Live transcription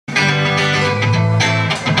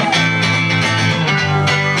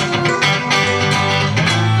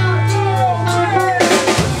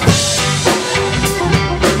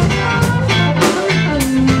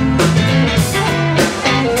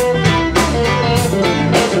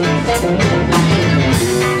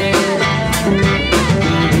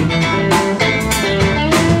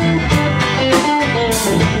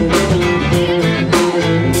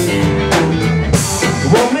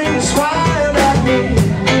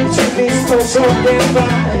so damn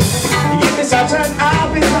fine. You give me some time,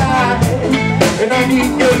 I'll be fine. And I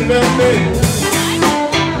need your loving.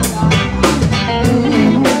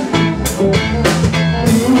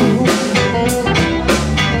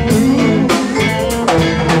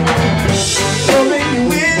 So many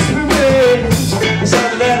whisper words, it's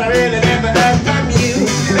something that I really never had from you.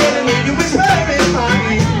 And when you whisper in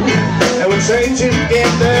my ear, and we're trying to get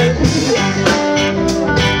there.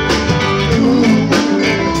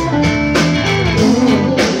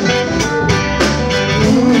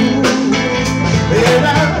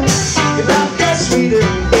 Sweeter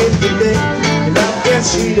every day,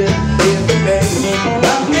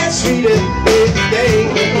 love gets sweeter every day,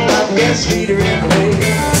 love gets sweeter every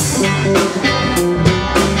day.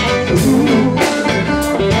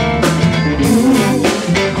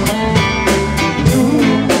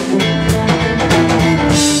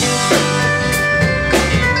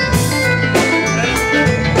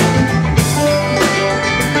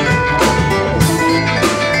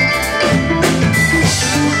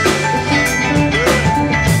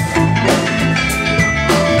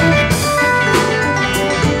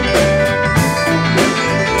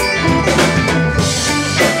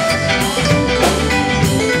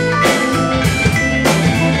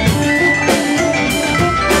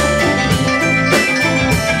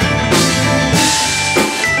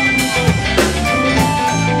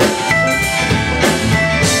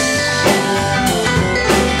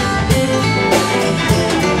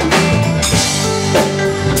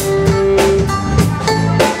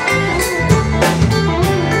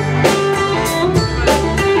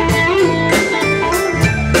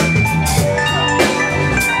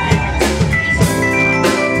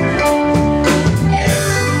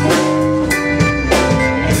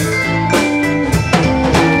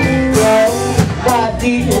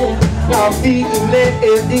 Our feet let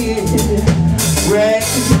it in, rain,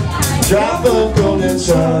 drop of golden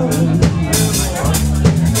sun.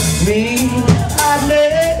 Me,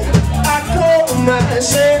 I call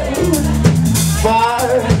myself far,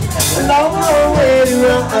 long way to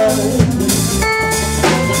run.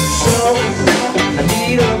 So I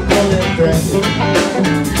need a golden thread.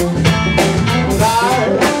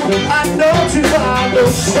 I know to find no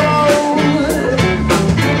soul.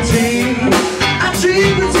 I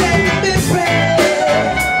dream with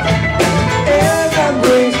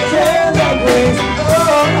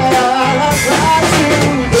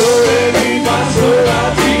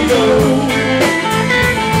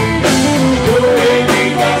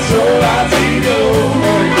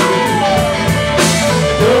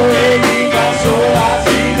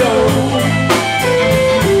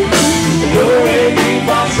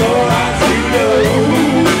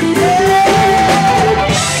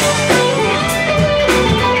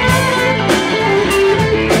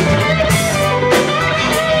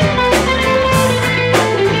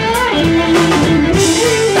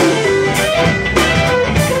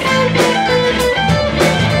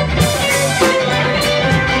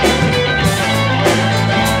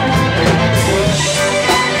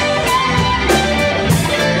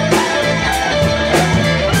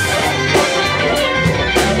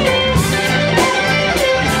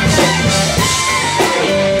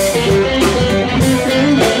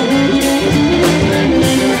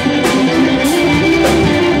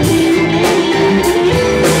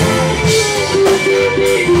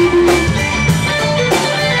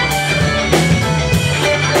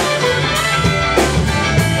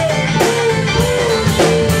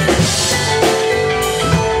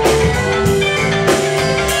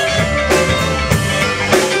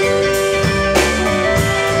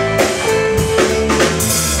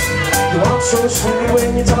so sweetly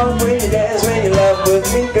when you talk, when you dance, when you love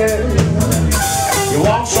with me, girl. You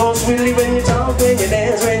walk so sweetly when you talk, when you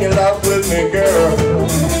dance, when you love with me, girl.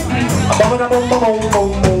 Boom, boom, boom, boom,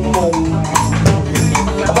 boom, boom, boom.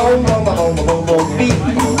 Boom, boom, boom, boom, boom, boom, beat.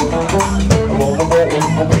 Boom, boom, boom,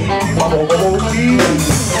 boom, beat. Boom, boom, boom, beat.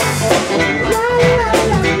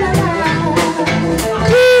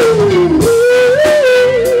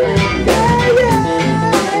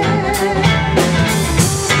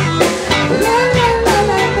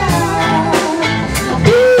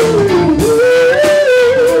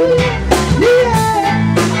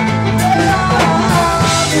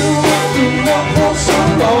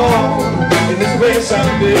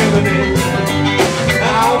 I'm living in.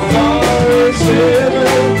 How far is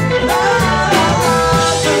heaven?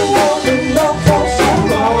 I've been walking up for so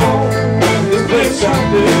long. This place I'm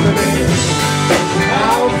living in.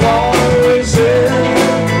 How far is heaven?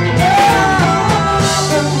 I've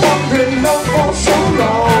been walking up for so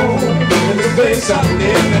long. This place I'm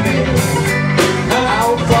living in. How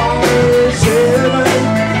far is heaven?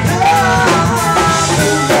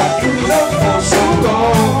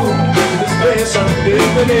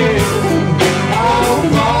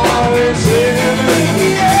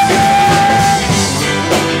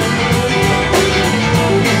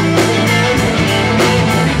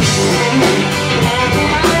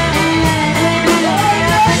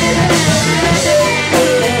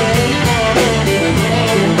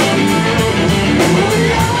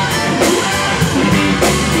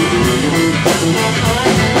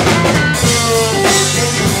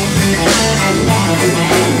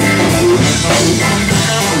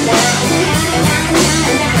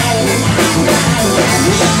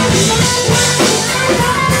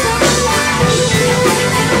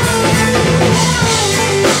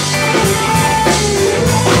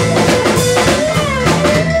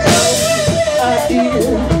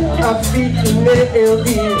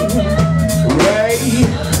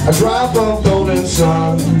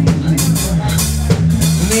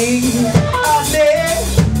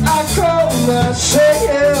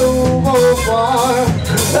 far,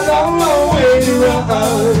 a long, long way to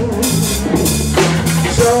run.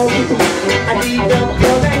 So I need a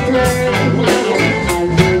perfect plan.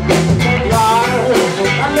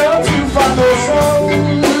 I love to follow some.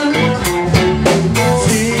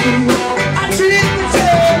 See, I treat the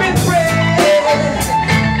time and pray.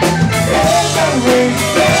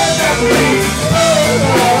 Every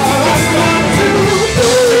I've got to do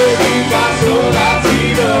my soul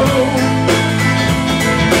Latino.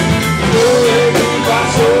 My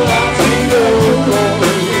soul Latino.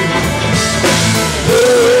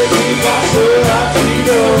 My soul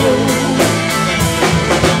Latino.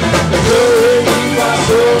 My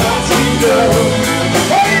soul Latino.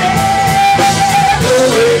 Oh yeah.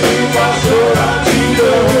 My soul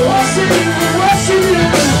Latino. What's it?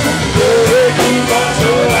 My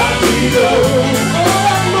soul Latino.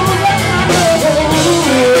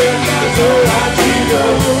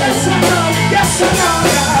 Yes, I know.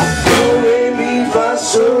 Do, re, mi, fa,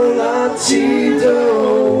 sol, la, ti, do.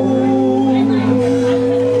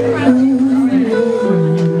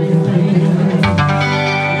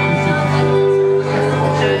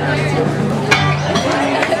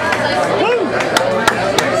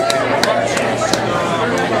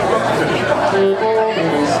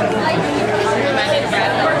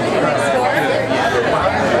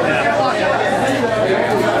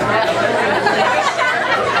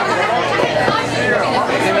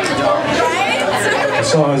 The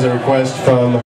song is a request from